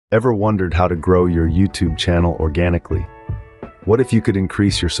Ever wondered how to grow your YouTube channel organically? What if you could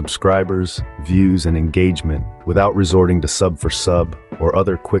increase your subscribers, views, and engagement without resorting to sub for sub or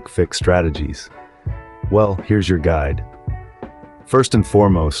other quick fix strategies? Well, here's your guide. First and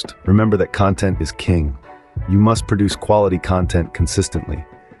foremost, remember that content is king. You must produce quality content consistently.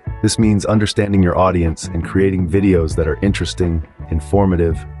 This means understanding your audience and creating videos that are interesting,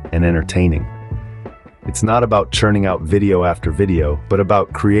 informative, and entertaining. It's not about churning out video after video, but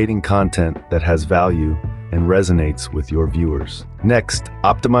about creating content that has value and resonates with your viewers. Next,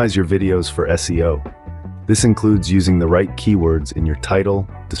 optimize your videos for SEO. This includes using the right keywords in your title,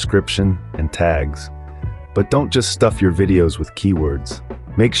 description, and tags. But don't just stuff your videos with keywords.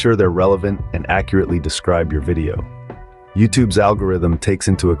 Make sure they're relevant and accurately describe your video. YouTube's algorithm takes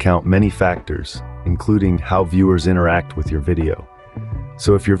into account many factors, including how viewers interact with your video.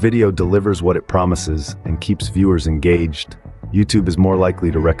 So if your video delivers what it promises and keeps viewers engaged, YouTube is more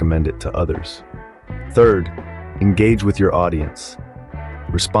likely to recommend it to others. Third, engage with your audience.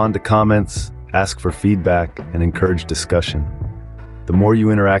 Respond to comments, ask for feedback, and encourage discussion. The more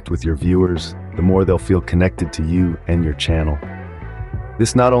you interact with your viewers, the more they'll feel connected to you and your channel.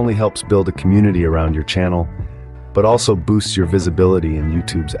 This not only helps build a community around your channel, but also boosts your visibility in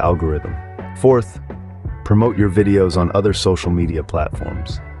YouTube's algorithm. Fourth, promote your videos on other social media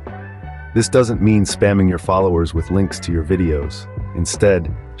platforms. This doesn't mean spamming your followers with links to your videos.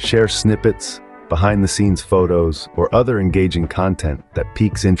 Instead, share snippets, behind-the-scenes photos, or other engaging content that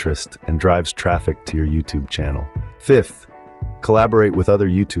piques interest and drives traffic to your YouTube channel. Fifth, collaborate with other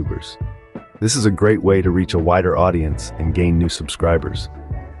YouTubers. This is a great way to reach a wider audience and gain new subscribers.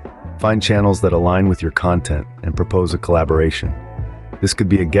 Find channels that align with your content and propose a collaboration. This could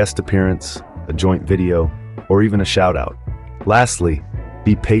be a guest appearance, a joint video, or even a shout-out. Lastly,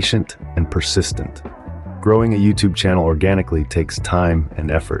 be patient and persistent. Growing a YouTube channel organically takes time and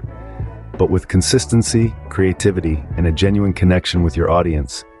effort. But with consistency, creativity, and a genuine connection with your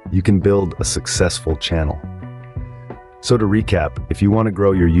audience, you can build a successful channel. So to recap, if you want to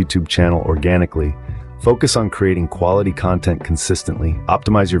grow your YouTube channel organically, focus on creating quality content consistently,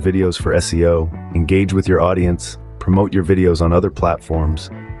 optimize your videos for SEO, engage with your audience, promote your videos on other platforms,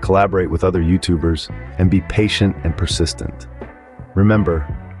 collaborate with other YouTubers, and be patient and persistent. Remember,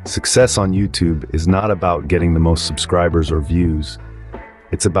 success on YouTube is not about getting the most subscribers or views.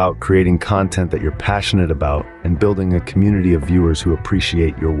 It's about creating content that you're passionate about and building a community of viewers who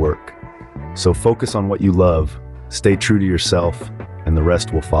appreciate your work. So focus on what you love, stay true to yourself, and the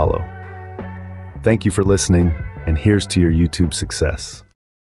rest will follow. Thank you for listening, and here's to your YouTube success.